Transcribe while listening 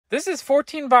This is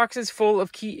 14 boxes full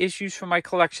of key issues from my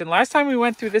collection. Last time we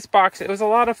went through this box, it was a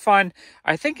lot of fun.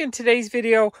 I think in today's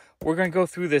video, we're going to go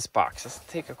through this box. Let's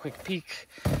take a quick peek.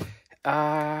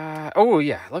 Oh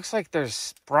yeah, looks like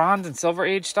there's Bronze and Silver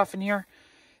Age stuff in here.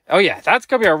 Oh yeah, that's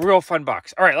going to be a real fun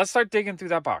box. All right, let's start digging through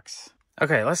that box.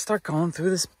 Okay, let's start going through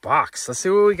this box. Let's see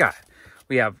what we got.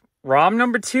 We have ROM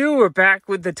number 2. We're back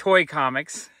with the toy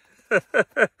comics.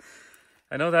 I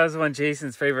know that was one of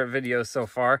Jason's favorite videos so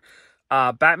far.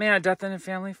 Batman, A Death in the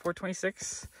Family,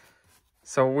 426.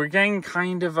 So we're getting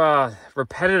kind of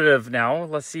repetitive now.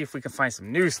 Let's see if we can find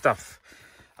some new stuff.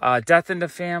 Death in the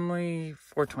Family,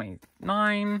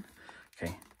 429.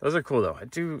 Okay, those are cool though. I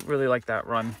do really like that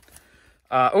run.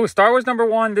 Oh, Star Wars number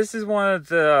 1. This is one of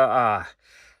the,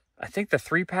 I think the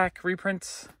 3-pack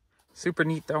reprints. Super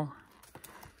neat though.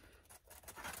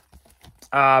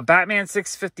 Batman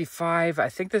 655. I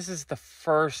think this is the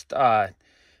first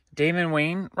Damon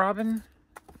Wayne Robin.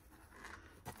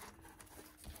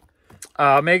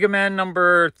 Mega Man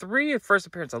number 3, first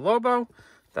appearance of Lobo.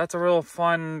 That's a real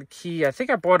fun key. I think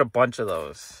I bought a bunch of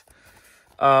those.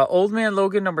 Old Man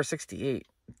Logan number 68.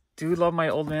 Do love my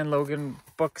Old Man Logan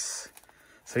books.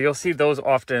 So you'll see those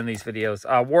often in these videos.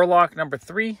 Warlock number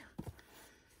 3.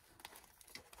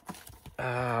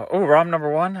 ROM number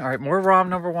 1. All right, more ROM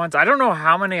number 1s. I don't know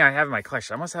how many I have in my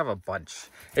collection. I must have a bunch.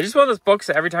 It's just one of those books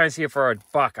that every time I see it for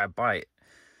 $1, I buy it.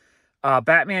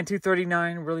 Batman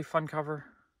 239. Really fun cover.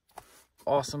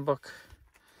 Awesome book.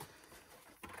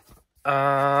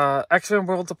 X-Men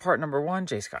Worlds Apart number 1.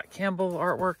 J. Scott Campbell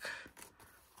artwork.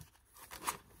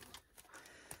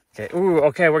 Okay,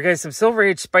 okay, we're getting some Silver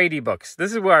Age Spidey books.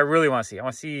 This is what I really want to see. I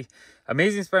want to see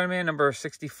Amazing Spider-Man number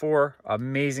 64.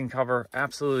 Amazing cover.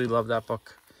 Absolutely love that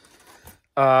book.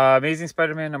 Amazing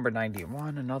Spider-Man number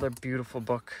 91. Another beautiful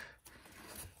book.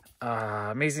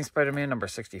 Amazing Spider-Man number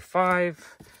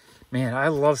 65. Man, I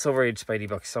love Silver Age Spidey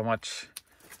books so much.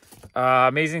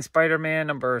 Amazing Spider-Man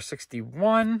number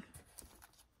 61.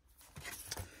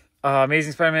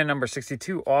 Amazing Spider-Man number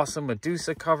 62. Awesome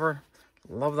Medusa cover.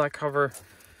 Love that cover.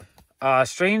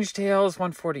 Strange Tales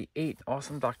 148.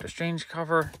 Awesome Doctor Strange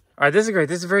cover. All right, this is great.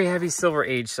 This is very heavy Silver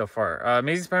Age so far.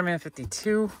 Amazing Spider-Man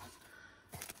 52.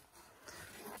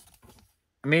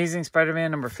 Amazing Spider-Man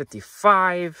number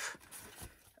 55.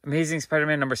 Amazing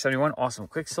Spider-Man number 71. Awesome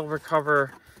Quicksilver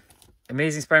cover.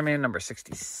 Amazing Spider-Man number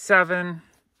 67.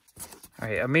 All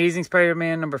right, Amazing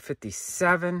Spider-Man number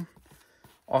 57.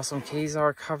 Awesome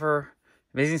Kazar cover.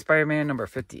 Amazing Spider-Man number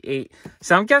 58.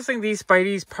 So I'm guessing these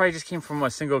Spideys probably just came from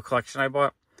a single collection I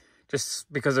bought.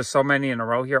 Just because there's so many in a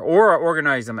row here. Or I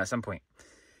organized them at some point.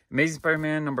 Amazing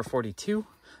Spider-Man number 42.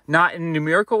 Not in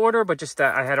numerical order, but just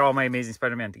that I had all my Amazing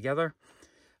Spider-Man together.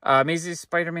 Amazing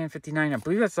Spider-Man 59. I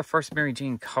believe that's the first Mary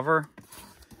Jane cover.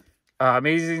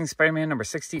 Amazing Spider-Man number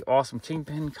 60. Awesome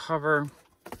Kingpin cover.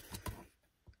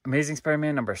 Amazing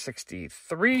Spider-Man number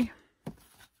 63.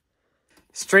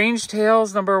 Strange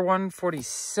Tales number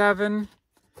 147.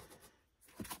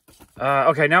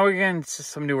 Okay, now we're getting to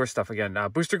some newer stuff again.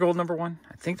 Booster Gold number 1.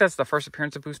 I think that's the first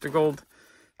appearance of Booster Gold.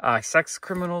 Sex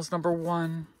Criminals number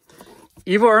 1.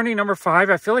 Evil Ernie number 5.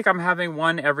 I feel like I'm having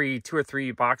one every 2 or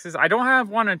 3 boxes. I don't have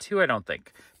 1 and 2, I don't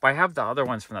think. But I have the other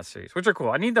ones from that series, which are cool.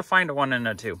 I need to find a 1 and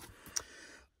a 2.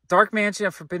 Dark Mansion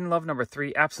of Forbidden Love number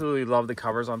 3. Absolutely love the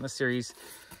covers on this series.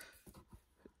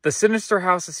 The Sinister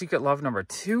House of Secret Love number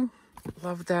 2.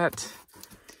 Love that.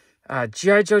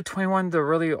 G.I. Joe 21, the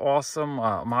really awesome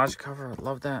homage cover.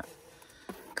 Love that.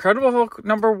 Incredible Hulk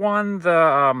number 1,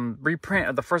 the reprint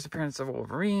of the first appearance of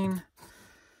Wolverine.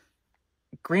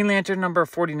 Green Lantern number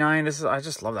 49. I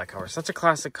just love that cover. Such a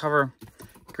classic cover.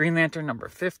 Green Lantern number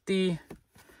 50.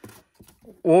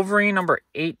 Wolverine number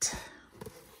 8.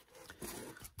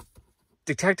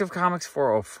 Detective Comics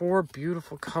 404.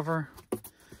 Beautiful cover.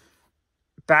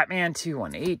 Batman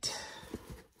 218.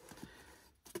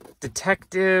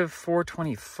 Detective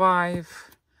 425.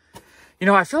 You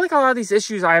know, I feel like a lot of these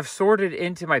issues I have sorted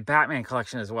into my Batman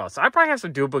collection as well. So I probably have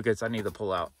some duplicates I need to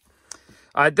pull out.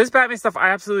 This Batman stuff, I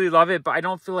absolutely love it, but I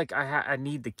don't feel like I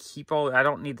need to keep all. I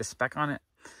don't need the spec on it.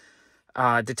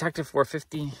 Detective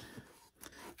 450.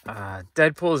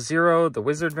 Deadpool 0, the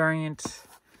Wizard variant.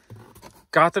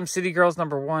 Gotham City Girls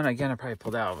number 1. Again, I probably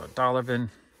pulled out of a dollar bin.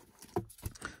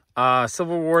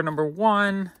 Civil War number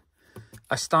 1.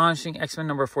 Astonishing X-Men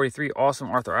number 43. Awesome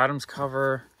Arthur Adams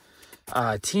cover.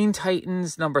 Teen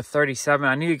Titans number 37.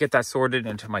 I need to get that sorted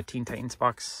into my Teen Titans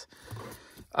box.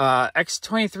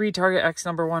 X-23 Target X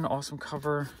number 1. Awesome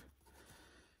cover.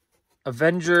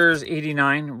 Avengers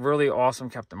 89. Really awesome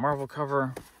Captain Marvel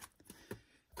cover.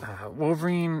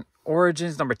 Wolverine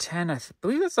Origins number 10. I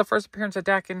believe that's the first appearance of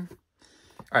Dakin.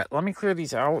 All right, let me clear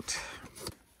these out.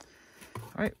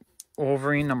 All right,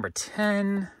 Wolverine number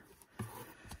 10.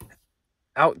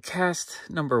 Outcast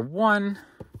number 1.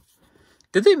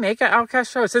 Did they make an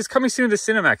Outcast show? It says coming soon to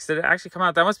Cinemax. Did it actually come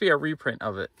out? That must be a reprint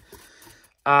of it.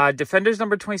 Defenders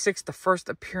number 26, the first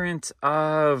appearance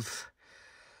of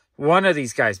one of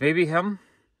these guys. Maybe him?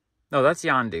 No, that's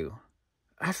Yondu.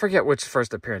 I forget which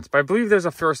first appearance, but I believe there's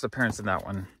a first appearance in that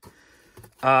one.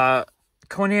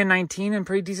 Conan 19 in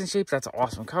pretty decent shape. That's an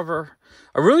awesome cover.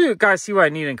 I really got to see what I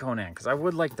need in Conan, because I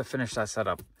would like to finish that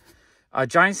setup.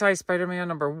 Giant Size Spider-Man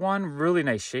number 1. Really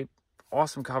nice shape.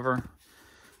 Awesome cover.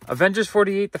 Avengers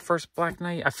 48, the first Black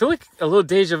Knight. I feel like a little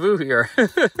deja vu here.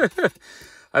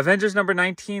 Avengers number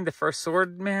 19, the first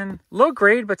Swordman. Low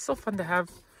grade, but still fun to have.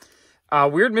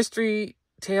 Weird Mystery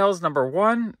Tales number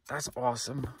 1. That's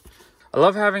awesome. I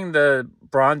love having the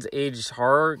Bronze Age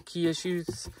horror key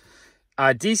issues.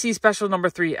 DC Special number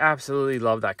 3. Absolutely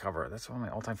love that cover. That's one of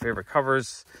my all-time favorite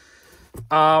covers.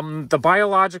 The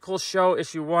Biological Show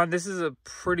issue 1. This is a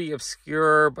pretty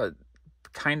obscure but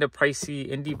kind of pricey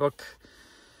indie book.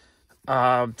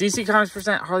 DC Comics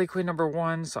present Harley Quinn number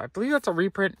 1. So I believe that's a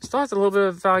reprint. Still has a little bit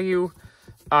of value.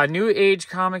 New Age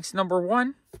Comics number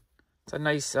 1. It's a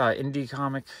nice indie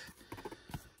comic.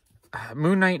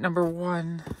 Moon Knight number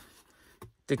 1.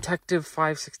 Detective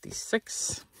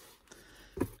 566.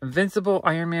 Invincible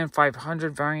Iron Man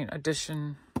 500 variant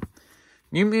edition.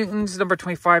 New Mutants number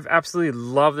 25. Absolutely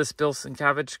love this Bill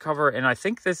Sienkiewicz cover. And I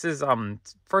think this is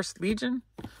First Legion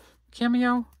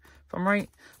cameo, if I'm right.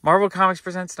 Marvel Comics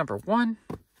presents number 1.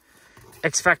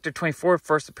 X Factor 24.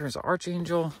 First appearance of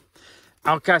Archangel.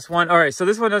 Outcast 1. All right, so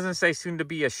this one doesn't say soon to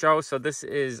be a show. So this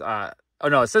is, oh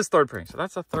no, it says third printing. So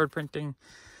that's a third printing.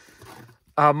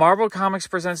 Marvel Comics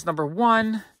presents number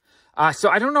 1. So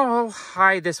I don't know how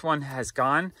high this one has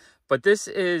gone, but this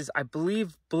is, I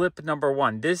believe, blip number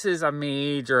 1. This is a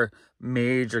major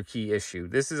key issue.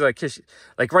 This is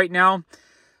like right now,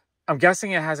 I'm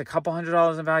guessing it has a couple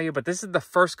 $100 in value, but this is the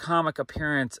first comic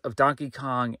appearance of Donkey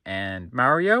Kong and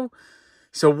Mario.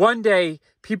 So one day,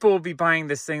 people will be buying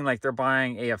this thing like they're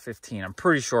buying AF-15. I'm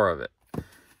pretty sure of it.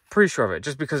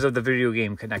 Just because of the video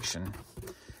game connection.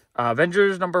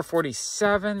 Avengers number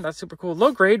 47. That's super cool.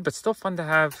 Low grade, but still fun to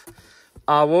have.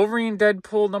 Wolverine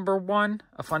Deadpool number 1.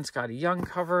 A fun Scotty Young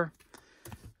cover.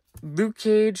 Luke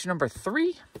Cage number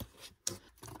 3.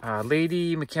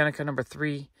 Lady Mechanica number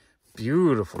 3.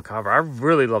 Beautiful cover. I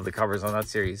really love the covers on that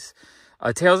series.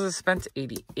 Tales of Suspense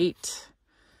 88.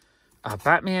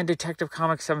 Batman Detective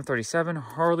Comics 737.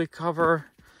 Harley cover.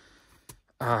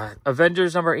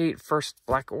 Avengers number 8. First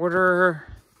Black Order.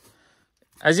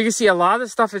 As you can see, a lot of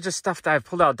this stuff is just stuff that I've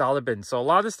pulled out dollar bins. So a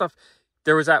lot of this stuff,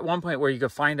 there was at one point where you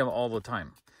could find them all the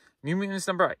time. New Mutants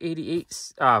number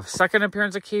 88, second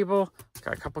appearance of Cable.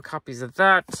 Got a couple copies of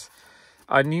that.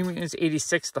 New Mutants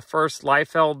 86, the first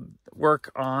Liefeld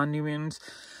work on New Mutants.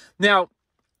 Now,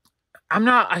 I'm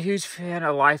not a huge fan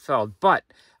of Liefeld, but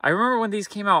I remember when these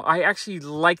came out, I actually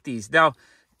liked these. Now,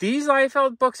 these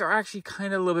Liefeld books are actually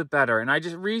kind of a little bit better. And I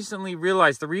just recently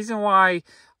realized the reason why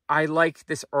I like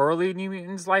this early New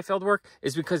Mutants Liefeld work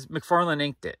is because McFarlane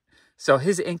inked it. So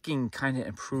his inking kind of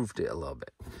improved it a little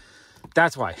bit.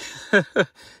 That's why.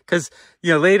 Because,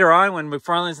 you know, later on when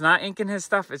McFarlane's not inking his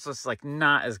stuff, it's just like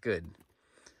not as good.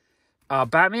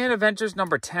 Batman Adventures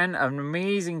number 10, an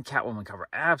amazing Catwoman cover.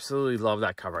 Absolutely love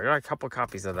that cover. I got a couple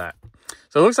copies of that.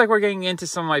 So it looks like we're getting into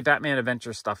some of my Batman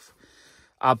Adventures stuff.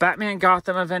 Batman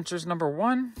Gotham Adventures number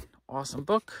 1. Awesome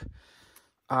book.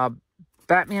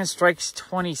 Batman Strikes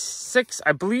 26.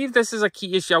 I believe this is a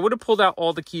key issue. I would have pulled out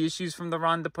all the key issues from the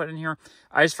run to put in here.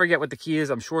 I just forget what the key is.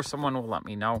 I'm sure someone will let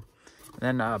me know.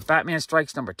 And then Batman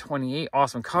Strikes number 28.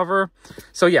 Awesome cover.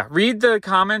 So yeah, read the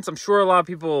comments. I'm sure a lot of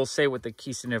people will say what the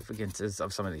key significance is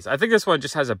of some of these. I think this one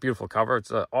just has a beautiful cover.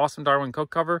 It's an awesome Darwin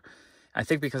Cook cover. I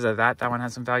think because of that, that one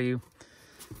has some value.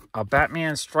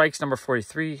 Batman Strikes number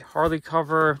 43. Harley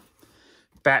cover.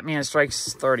 Batman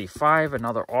Strikes 35,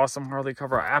 another awesome Harley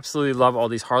cover. I absolutely love all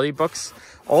these Harley books.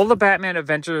 All the Batman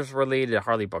Adventures related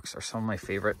Harley books are some of my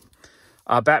favorite.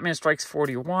 Batman Strikes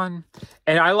 41.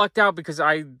 And I lucked out because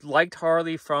I liked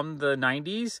Harley from the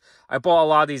 90s. I bought a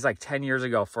lot of these like 10 years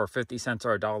ago for 50 cents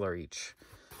or $1 each.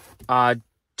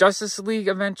 Justice League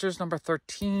Adventures number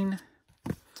 13.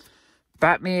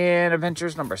 Batman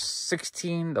Adventures number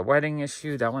 16, the wedding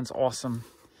issue. That one's awesome.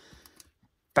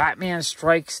 Batman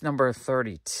Strikes number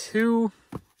 32.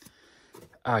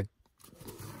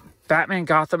 Batman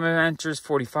Gotham Adventures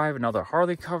 45, another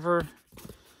Harley cover.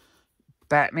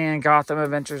 Batman Gotham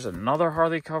Adventures, another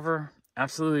Harley cover.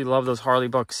 Absolutely love those Harley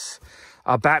books.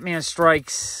 Batman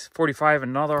Strikes 45,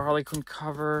 another Harley Quinn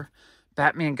cover.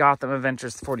 Batman Gotham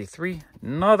Adventures 43,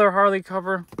 another Harley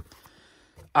cover.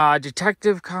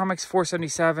 Detective Comics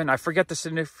 477. I forget the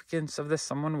significance of this.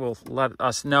 Someone will let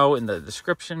us know in the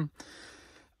description.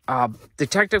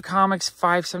 Detective Comics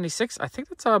 576. I think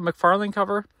that's a McFarlane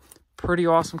cover. Pretty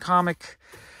awesome comic.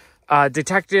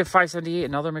 Detective 578.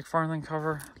 Another McFarlane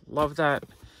cover. Love that.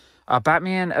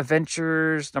 Batman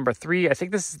Adventures number 3. I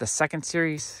think this is the second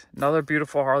series. Another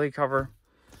beautiful Harley cover.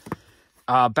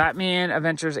 Batman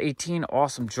Adventures 18.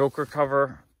 Awesome Joker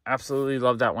cover. Absolutely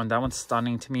love that one. That one's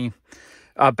stunning to me.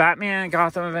 Batman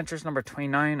Gotham Adventures number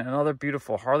 29. Another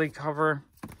beautiful Harley cover.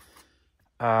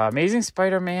 Amazing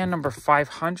Spider-Man number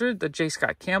 500. The J.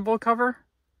 Scott Campbell cover.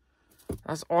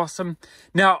 That's awesome.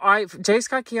 Now, J.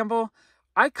 Scott Campbell,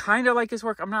 I kind of like his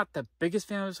work. I'm not the biggest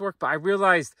fan of his work, but I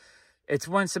realized it's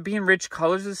when Sabine Rich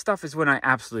colors this stuff is when I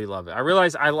absolutely love it. I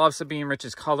realized I love Sabine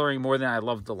Rich's coloring more than I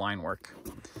love the line work.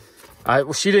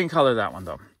 Well, she didn't color that one,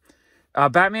 though.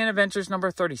 Batman Adventures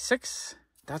number 36.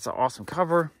 That's an awesome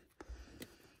cover.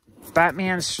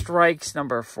 Batman Strikes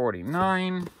number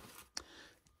 49.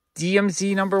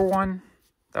 DMZ number 1.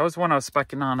 That was one I was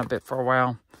specking on a bit for a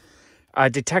while.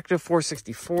 Detective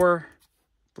 464.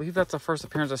 I believe that's the first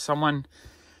appearance of someone.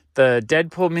 The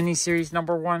Deadpool miniseries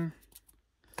number 1.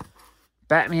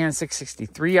 Batman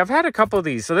 663. I've had a couple of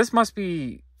these, so this must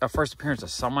be a first appearance of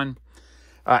someone.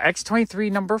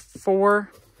 X-23 number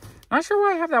 4. Not sure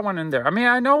why I have that one in there. I mean,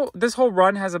 I know this whole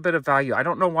run has a bit of value. I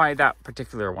don't know why that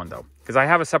particular one, though, because I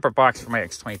have a separate box for my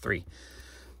X-23.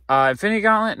 Infinity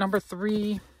Gauntlet number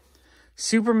 3.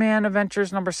 Superman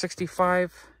Adventures number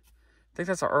 65. I think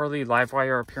that's an early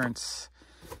Livewire appearance.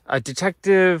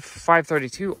 Detective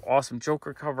 532. Awesome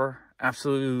Joker cover.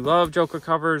 Absolutely love Joker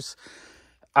covers.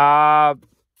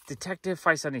 Detective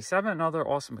 577. Another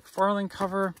awesome McFarlane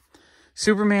cover.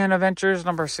 Superman Adventures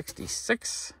number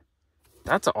 66.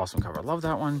 That's an awesome cover. Love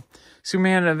that one.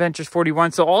 Superman Adventures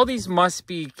 41. So all these must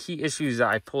be key issues that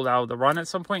I pulled out of the run at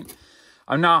some point.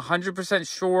 I'm not 100%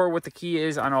 sure what the key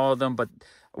is on all of them, but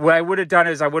what I would have done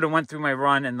is I would have went through my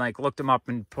run and like looked them up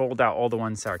and pulled out all the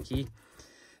ones that are key.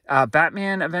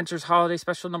 Batman Adventures Holiday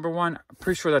Special number 1. I'm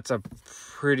pretty sure that's a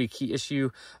pretty key issue.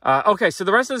 Okay, so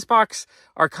the rest of this box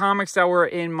are comics that were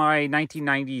in my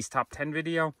 1990s top 10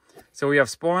 video. So we have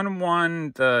Spawn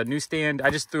 1, the newsstand. I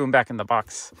just threw them back in the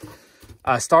box.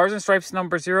 Stars and Stripes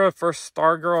number 0, first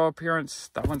Stargirl appearance.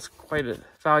 That one's quite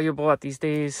valuable at these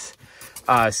days.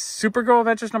 Supergirl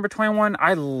Adventures number 21.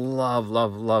 I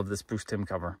love this Bruce Timm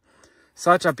cover.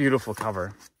 Such a beautiful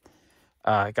cover.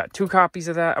 I got 2 copies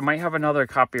of that. I might have another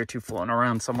copy or 2 floating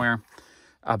around somewhere.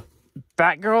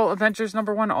 Batgirl Adventures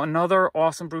number 1. Another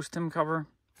awesome Bruce Timm cover.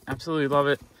 Absolutely love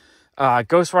it.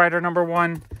 Ghost Rider number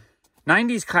 1.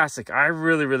 90s classic. I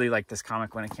really liked this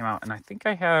comic when it came out. And I think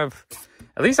I have...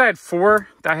 At least I had 4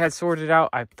 that I had sorted out.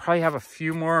 I probably have a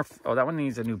few more. Oh, that one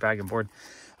needs a new bag and board.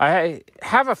 I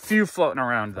have a few floating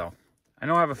around, though. I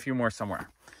know I have a few more somewhere.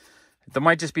 That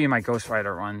might just be in my Ghost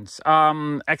Rider runs.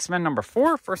 X-Men number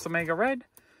 4, First Omega Red.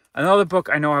 Another book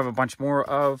I know I have a bunch more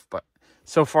of, but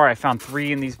so far I found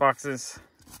 3 in these boxes.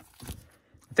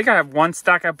 I think I have 1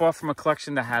 stack I bought from a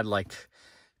collection that had like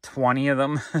 20 of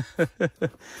them.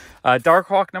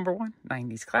 Darkhawk number 1,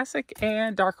 90s classic,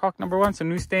 and Darkhawk number 1, so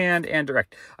newsstand and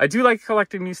direct. I do like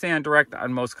collecting newsstand and direct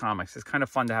on most comics. It's kind of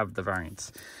fun to have the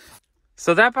variants.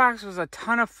 So that box was a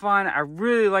ton of fun. I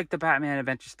really like the Batman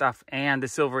Adventure stuff and the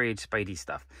Silver Age Spidey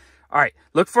stuff. All right,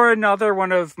 look for another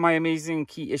one of my amazing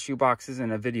key issue boxes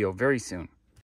in a video very soon.